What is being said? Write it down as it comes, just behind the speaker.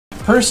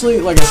Personally,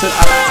 like I said,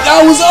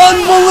 that was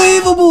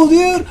unbelievable,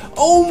 dude.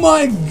 Oh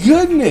my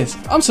goodness.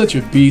 I'm such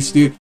a beast,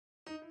 dude.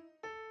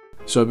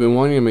 So I've been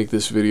wanting to make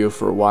this video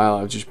for a while.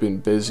 I've just been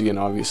busy, and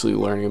obviously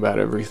learning about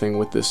everything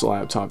with this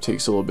laptop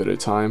takes a little bit of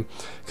time,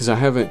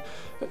 because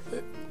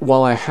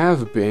while I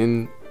have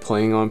been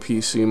playing on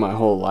PC my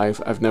whole life,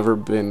 I've never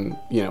been,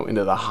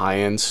 into the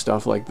high-end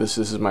stuff like this.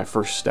 This is my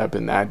first step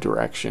in that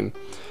direction.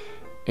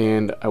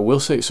 And I will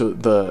say, so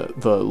the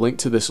link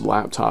to this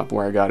laptop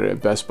where I got it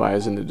at Best Buy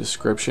is in the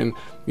description.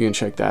 You can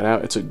check that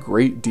out. It's a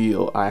great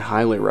deal. I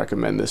highly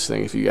recommend this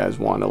thing if you guys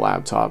want a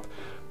laptop.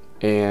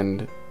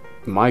 And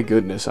my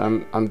goodness,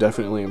 I'm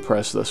definitely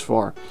impressed thus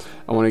far.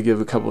 I want to give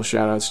a couple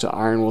shout outs to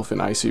Iron Wolf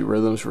and Icy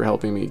Rhythms for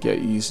helping me get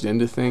eased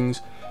into things.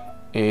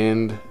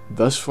 And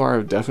thus far,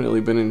 I've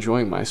definitely been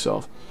enjoying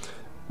myself.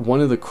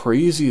 One of the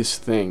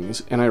craziest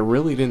things, and I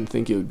really didn't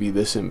think it would be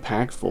this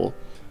impactful,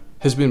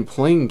 has been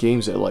playing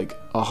games at like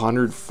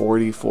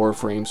 144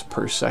 frames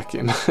per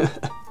second.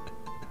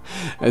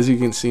 As you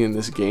can see in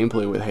this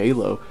gameplay with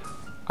Halo,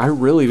 I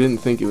really didn't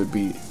think it would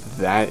be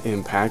that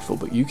impactful,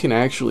 but you can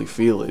actually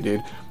feel it,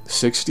 dude.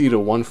 60 to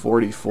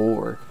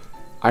 144.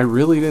 I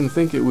really didn't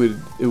think it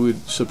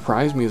would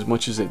surprise me as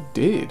much as it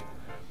did.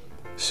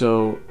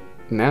 So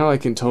now I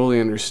can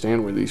totally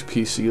understand where these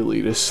PC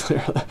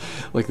elitists,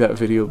 like that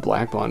video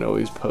Black Bond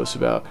always posts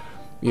about,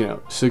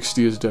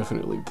 60 is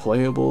definitely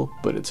playable,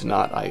 but it's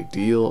not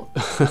ideal.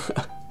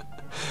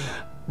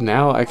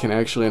 Now I can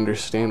actually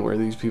understand where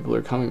these people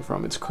are coming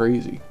from. It's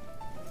crazy.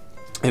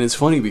 And it's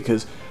funny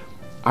because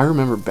I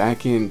remember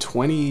back in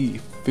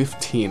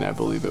 2015, I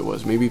believe it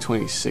was, maybe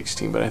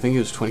 2016, but I think it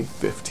was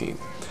 2015.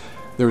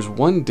 There was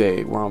one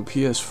day where on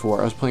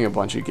PS4, I was playing a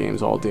bunch of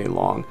games all day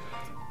long,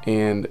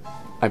 and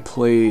I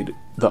played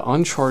the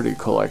Uncharted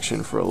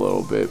collection for a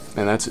little bit,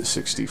 and that's at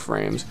 60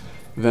 frames.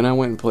 Then I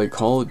went and played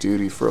Call of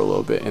Duty for a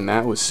little bit, and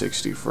that was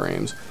 60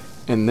 frames.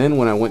 And then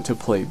when I went to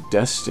play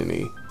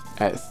Destiny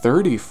at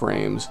 30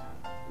 frames,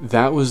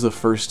 that was the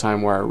first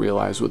time where I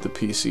realized what the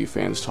PC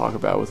fans talk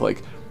about with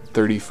like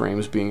 30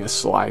 frames being a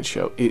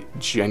slideshow. It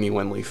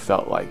genuinely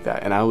felt like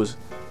that, and I was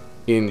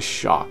in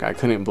shock. I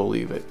couldn't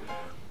believe it.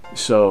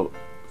 So,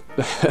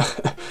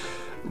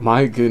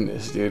 my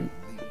goodness, dude.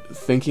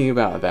 Thinking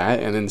about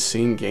that and then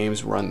seeing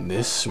games run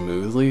this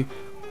smoothly,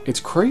 it's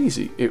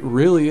crazy. It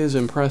really is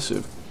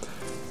impressive.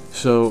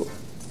 So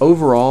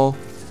overall,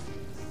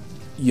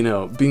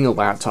 being a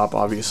laptop,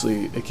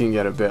 obviously it can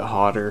get a bit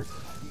hotter,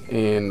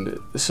 and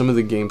some of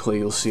the gameplay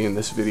you'll see in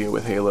this video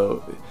with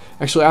Halo,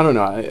 actually I don't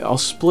know, I'll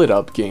split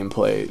up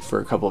gameplay for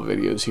a couple of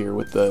videos here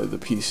with the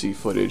PC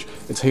footage.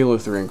 It's Halo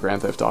 3 and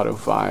Grand Theft Auto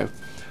 5.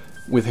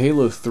 With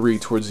Halo 3,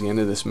 towards the end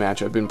of this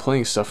match, I've been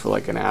playing stuff for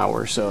like an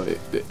hour, so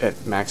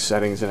at max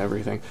settings and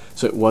everything,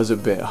 so it was a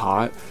bit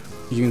hot.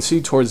 You can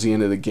see towards the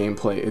end of the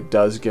gameplay, it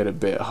does get a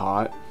bit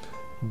hot,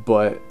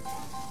 but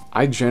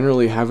I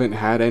generally haven't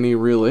had any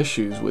real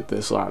issues with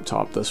this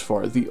laptop thus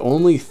far. The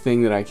only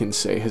thing that I can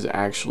say has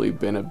actually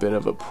been a bit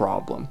of a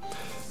problem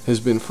has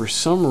been, for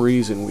some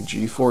reason, with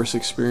GeForce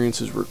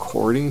Experience's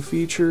recording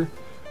feature,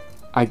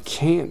 I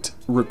can't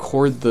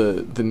record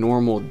the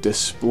normal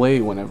display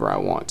whenever I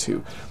want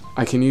to.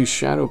 I can use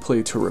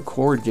Shadowplay to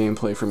record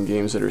gameplay from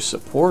games that are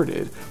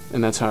supported,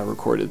 and that's how I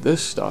recorded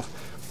this stuff.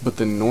 But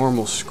the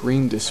normal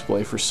screen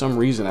display, for some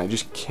reason, I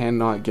just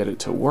cannot get it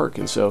to work.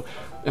 And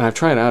I've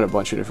tried out a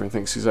bunch of different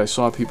things, because I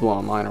saw people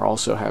online are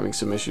also having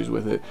some issues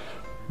with it.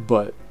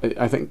 But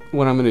I think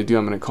what I'm going to do,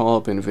 I'm going to call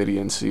up NVIDIA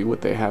and see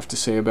what they have to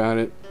say about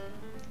it,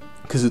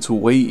 because it's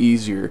way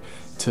easier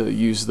to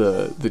use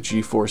the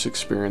GeForce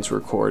Experience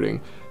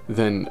recording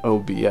than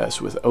OBS.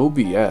 With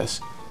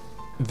OBS,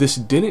 this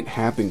didn't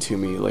happen to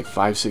me like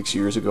 5-6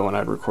 years ago when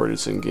I'd recorded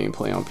some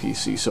gameplay on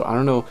PC, so I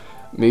don't know,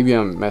 maybe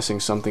I'm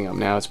messing something up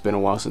now. It's been a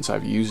while since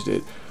I've used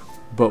it,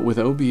 but with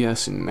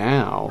OBS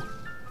now,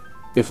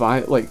 if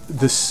I, like,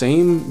 the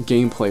same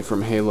gameplay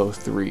from Halo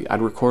 3,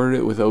 I'd recorded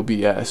it with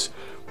OBS,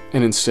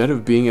 and instead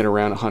of being at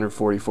around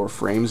 144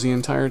 frames the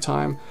entire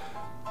time,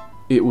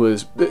 it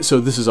was, so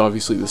this is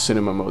obviously the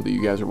cinema mode that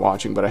you guys are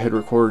watching, but I had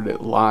recorded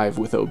it live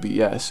with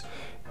OBS,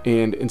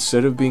 and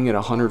instead of being at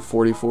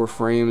 144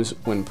 frames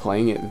when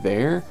playing it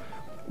there,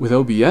 with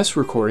OBS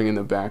recording in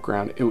the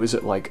background, it was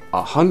at like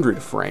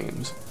 100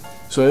 frames.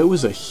 So it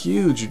was a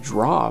huge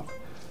drop,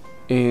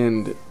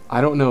 and I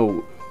don't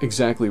know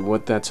exactly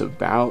what that's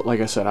about.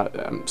 Like I said,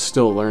 I'm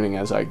still learning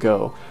as I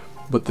go,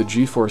 but the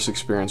GeForce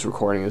Experience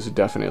recording is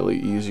definitely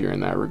easier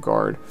in that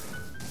regard.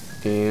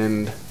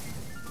 And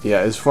yeah,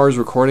 as far as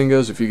recording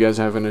goes, if you guys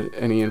have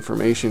any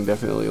information,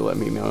 definitely let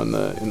me know in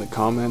the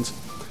comments.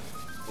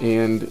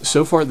 And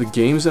so far, the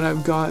games that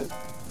I've got,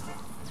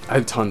 I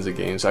have tons of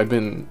games. I've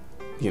been,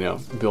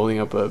 building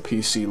up a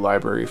PC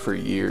library for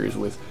years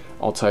with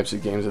all types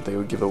of games that they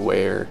would give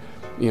away, or,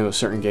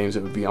 certain games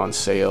that would be on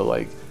sale.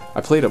 Like,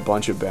 I played a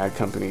bunch of Bad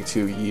Company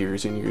 2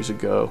 years and years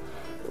ago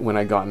when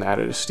I got that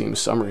at a Steam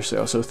summer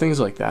sale. So things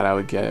like that I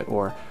would get,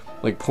 or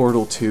like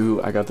Portal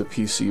 2, I got the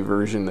PC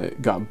version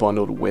that got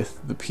bundled with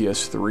the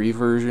PS3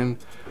 version.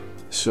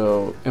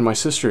 So, and my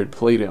sister had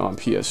played it on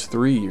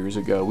PS3 years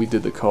ago. We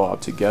did the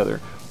co-op together.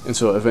 and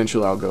so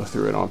eventually I'll go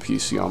through it on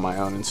PC on my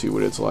own and see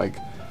what it's like.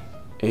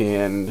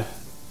 And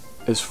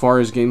as far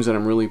as games that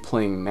I'm really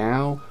playing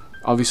now,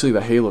 obviously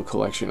the Halo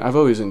collection. I've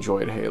always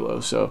enjoyed Halo,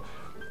 so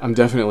I'm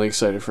definitely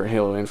excited for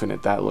Halo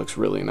Infinite. That looks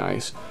really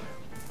nice.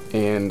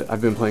 And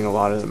I've been playing a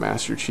lot of the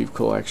Master Chief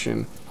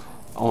collection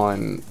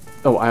on...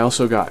 Oh, I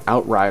also got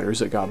Outriders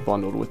that got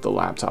bundled with the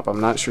laptop. I'm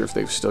not sure if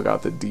they've still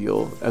got the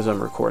deal as I'm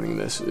recording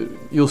this.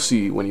 You'll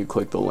see when you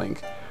click the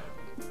link.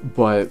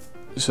 But,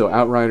 so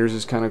Outriders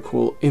is kind of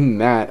cool. In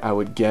that, I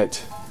would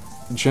get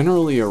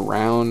generally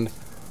around,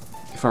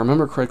 if I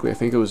remember correctly, I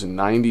think it was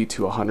 90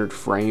 to 100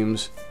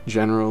 frames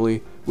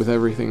generally, with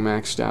everything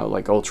maxed out,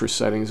 like ultra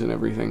settings and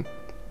everything.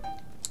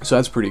 So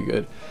that's pretty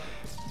good.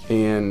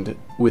 And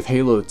with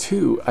Halo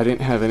 2, I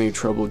didn't have any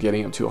trouble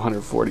getting up to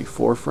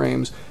 144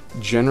 frames.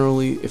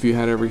 Generally, if you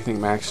had everything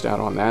maxed out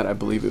on that, I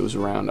believe it was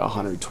around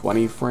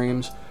 120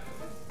 frames.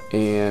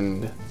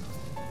 And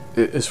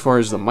as far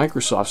as the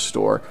Microsoft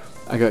Store,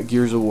 I got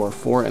Gears of War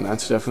 4, and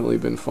that's definitely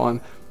been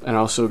fun. And I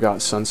also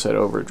got Sunset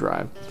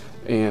Overdrive.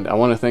 And I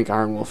want to thank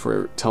Ironwolf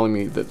for telling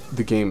me that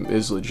the game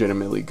is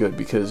legitimately good,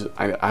 because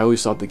I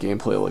always thought the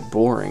gameplay looked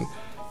boring.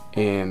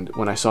 And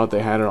when I saw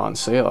they had it on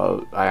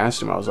sale, I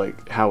asked him, I was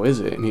like, how is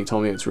it? And he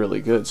told me it's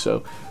really good.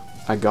 So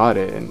I got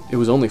it, and it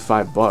was only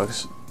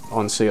 $5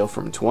 on sale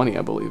from 20,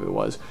 I believe it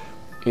was.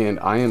 And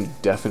I am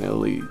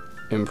definitely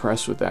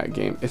impressed with that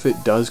game. If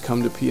it does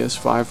come to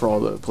PS5 for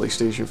all the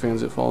PlayStation fans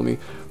that follow me,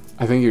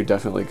 I think you're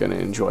definitely going to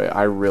enjoy it.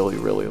 I really,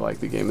 really like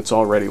the game. It's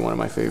already one of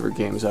my favorite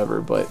games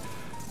ever, but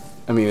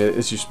I mean,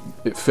 it's just,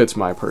 it fits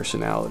my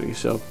personality.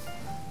 So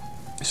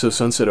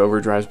Sunset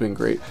Overdrive's been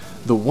great.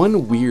 The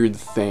one weird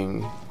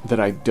thing that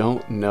I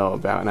don't know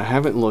about, and I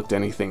haven't looked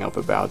anything up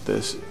about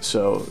this,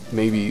 so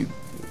maybe,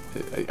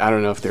 I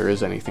don't know if there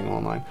is anything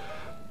online,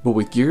 but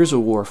with Gears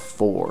of War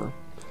 4,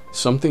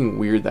 something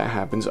weird that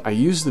happens, I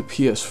use the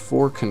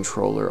PS4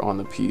 controller on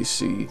the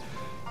PC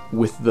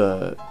with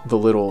the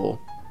little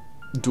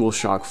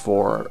DualShock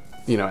 4,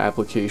 you know,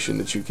 application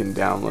that you can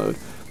download,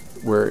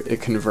 where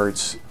it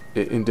converts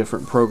it in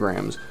different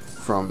programs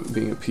from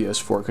being a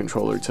PS4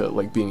 controller to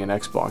like being an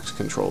Xbox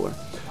controller.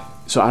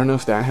 So I don't know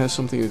if that has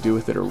something to do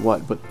with it or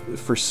what, but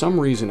for some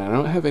reason I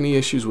don't have any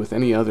issues with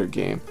any other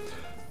game,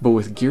 but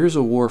with Gears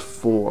of War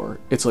 4,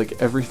 it's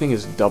like everything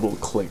is double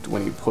clicked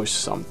when you push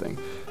something.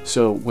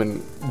 So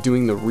when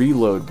doing the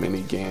reload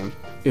mini game,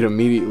 it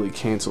immediately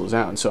cancels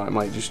out, and so I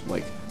might just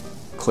like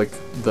click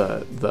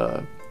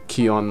the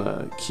key on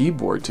the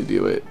keyboard to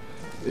do it,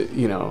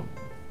 you know,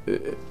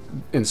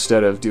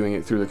 instead of doing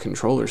it through the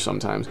controller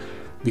sometimes,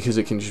 because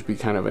it can just be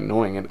kind of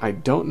annoying, and I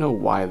don't know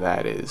why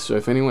that is. So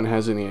if anyone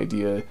has any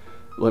idea,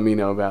 let me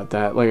know about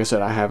that. Like I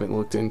said, I haven't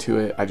looked into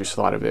it, I just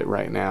thought of it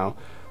right now,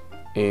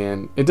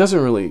 and it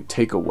doesn't really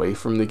take away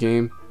from the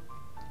game.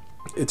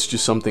 It's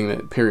just something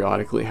that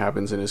periodically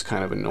happens and is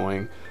kind of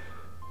annoying.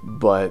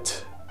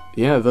 But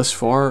yeah, thus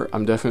far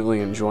I'm definitely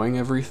enjoying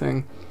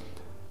everything.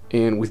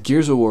 And with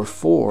Gears of War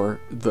 4,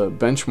 the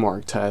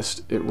benchmark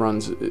test, it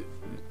runs,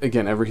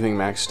 again, everything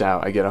maxed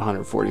out. I get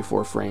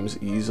 144 frames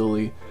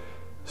easily.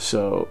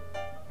 So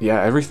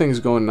yeah, everything's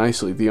going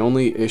nicely. The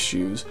only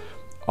issues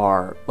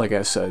are, like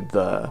I said,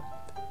 the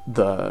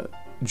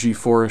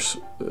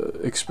GeForce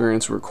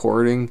experience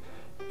recording,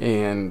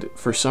 and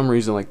for some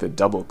reason, like the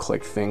double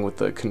click thing with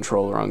the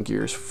controller on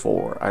Gears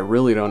 4. I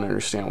really don't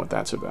understand what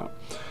that's about.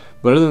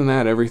 But other than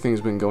that, everything's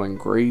been going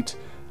great.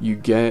 You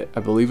get, I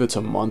believe it's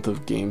a month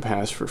of Game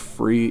Pass for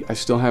free. I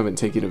still haven't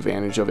taken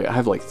advantage of it. I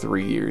have like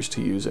 3 years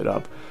to use it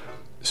up.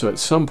 So at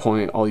some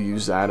point, I'll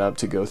use that up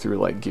to go through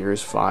like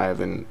Gears 5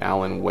 and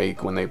Alan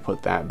Wake when they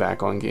put that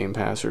back on Game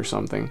Pass or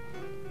something.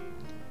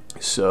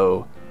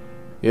 So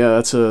yeah,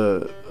 that's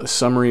a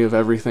summary of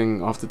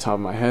everything off the top of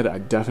my head. I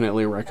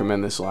definitely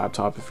recommend this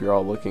laptop if you're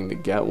all looking to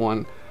get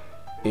one,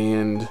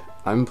 and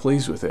I'm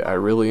pleased with it. I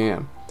really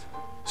am.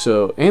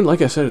 So, and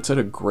like I said, it's at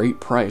a great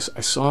price.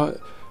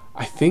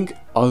 I think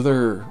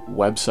other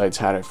websites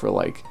had it for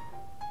like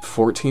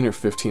 $1,400 or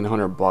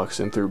 $1,500,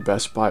 and through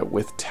Best Buy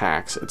with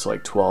tax, it's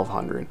like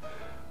 $1,200.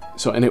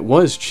 So, and it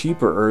was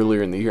cheaper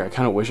earlier in the year. I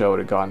kind of wish I would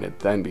have gotten it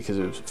then, because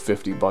it was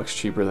 $50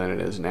 cheaper than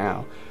it is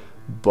now.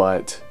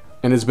 But,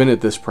 and it's been at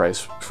this price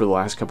for the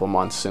last couple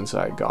months since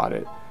I got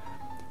it.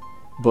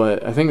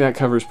 But I think that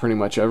covers pretty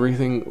much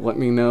everything. Let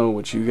me know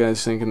what you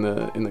guys think in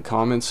the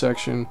comments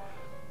section.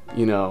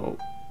 You know,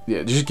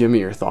 yeah, just give me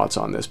your thoughts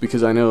on this,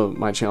 because I know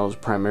my channel has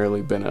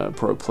primarily been a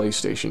pro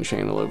PlayStation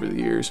channel over the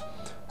years.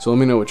 So let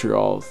me know what you're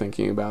all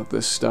thinking about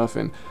this stuff,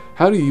 and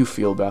how do you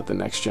feel about the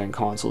next gen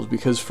consoles?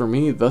 Because for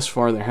me, thus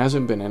far, there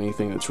hasn't been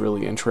anything that's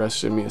really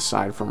interested me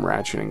aside from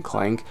Ratchet and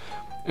Clank,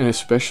 and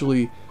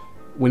especially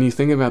when you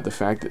think about the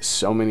fact that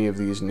so many of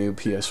these new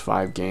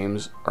PS5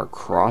 games are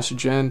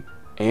cross-gen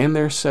and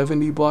they're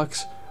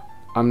 $70,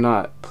 I'm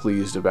not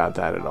pleased about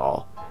that at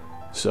all.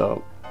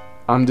 So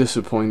I'm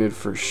disappointed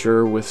for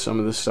sure with some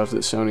of the stuff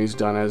that Sony's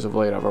done as of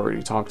late. I've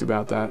already talked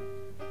about that,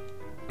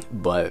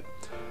 but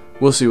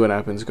we'll see what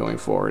happens going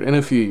forward. In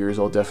a few years,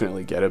 I'll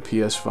definitely get a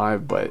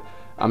PS5, but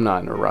I'm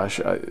not in a rush.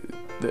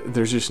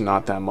 There's just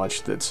not that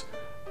much that's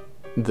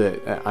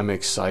that I'm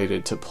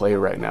excited to play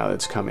right now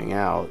that's coming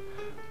out,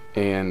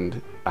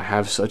 and I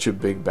have such a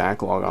big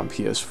backlog on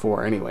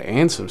PS4 anyway,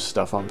 and some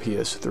stuff on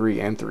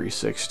PS3 and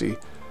 360.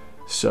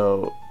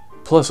 So,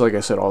 plus, like I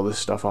said, all this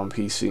stuff on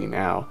PC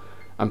now.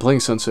 I'm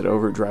playing Sunset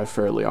Overdrive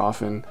fairly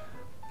often,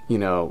 you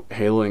know,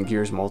 Halo and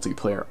Gears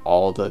multiplayer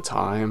all the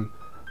time,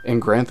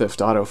 and Grand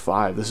Theft Auto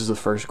 5. This is the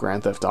first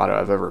Grand Theft Auto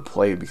I've ever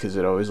played because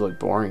it always looked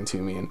boring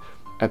to me, and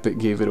Epic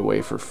gave it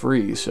away for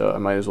free, so I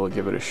might as well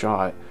give it a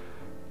shot.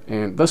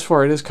 And thus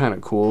far it is kind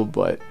of cool,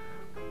 but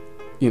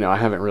you know, I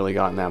haven't really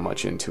gotten that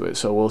much into it,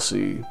 so we'll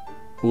see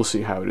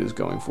how it is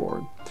going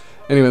forward.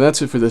 Anyway,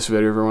 that's it for this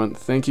video, everyone.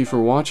 Thank you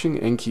for watching,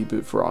 and keep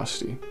it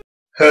frosty.